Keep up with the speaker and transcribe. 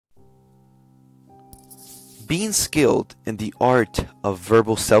Being skilled in the art of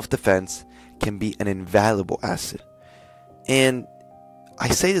verbal self-defense can be an invaluable asset. And I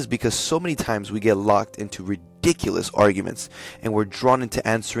say this because so many times we get locked into ridiculous arguments and we're drawn into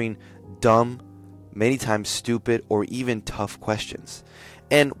answering dumb, many times stupid, or even tough questions.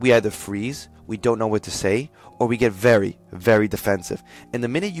 And we either freeze, we don't know what to say, or we get very, very defensive. And the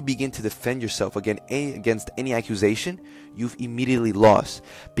minute you begin to defend yourself against any accusation, you've immediately lost,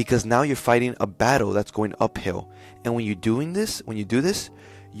 because now you're fighting a battle that's going uphill. And when you do this,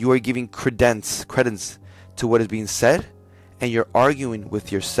 you are giving credence to what is being said, and you're arguing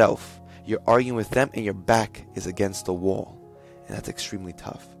with yourself. You're arguing with them, and your back is against the wall. And that's extremely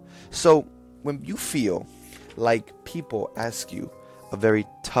tough. So when you feel like people ask you a very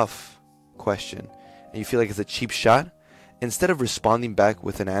tough question and you feel like it's a cheap shot, instead of responding back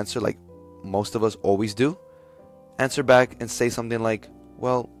with an answer like most of us always do, answer back and say something like,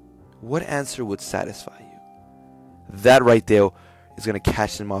 well, what answer would satisfy you? That right there is going to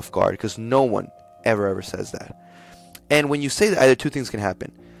catch them off guard, because no one ever says that. And when you say that, either two things can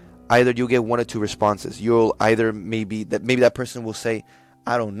happen. Either you'll get one or two responses. You'll either maybe that person will say,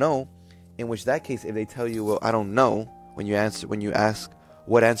 I don't know, in which that case, if they tell you, well, I don't know, when you ask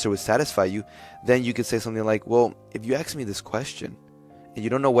what answer would satisfy you, then you could say something like, well, if you ask me this question and you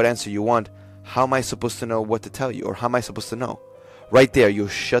don't know what answer you want, how am I supposed to know what to tell you? Or how am I supposed to know? Right there, you'll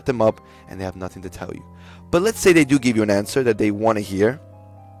shut them up and they have nothing to tell you. But let's say they do give you an answer that they want to hear,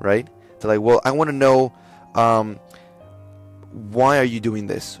 right? They're like, well, I want to know, why are you doing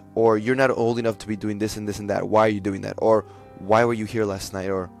this? Or you're not old enough to be doing this and this and that. Why are you doing that? Or why were you here last night?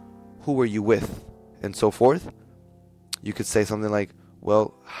 Or who were you with? And so forth. You could say something like,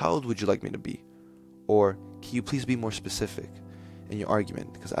 well, how old would you like me to be? Or can you please be more specific in your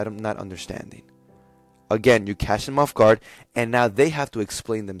argument, because I'm not understanding. Again, you catch them off guard, and now they have to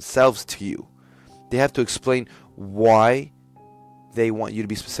explain themselves to you. They have to explain why they want you to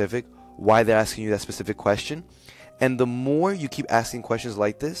be specific, why they're asking you that specific question. And the more you keep asking questions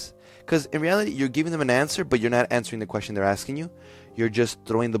like this, because in reality, you're giving them an answer, but you're not answering the question they're asking you. You're just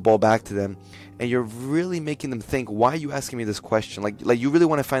throwing the ball back to them, and you're really making them think, why are you asking me this question? Like you really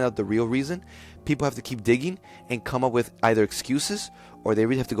want to find out the real reason. People have to keep digging and come up with either excuses, or they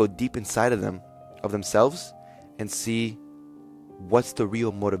really have to go deep inside of themselves and see what's the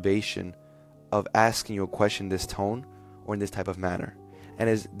real motivation of asking you a question in this tone or in this type of manner. And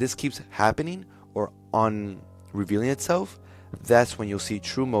as this keeps happening or on revealing itself, that's when you'll see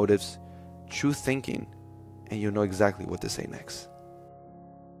true motives, true thinking, and you'll know exactly what to say next.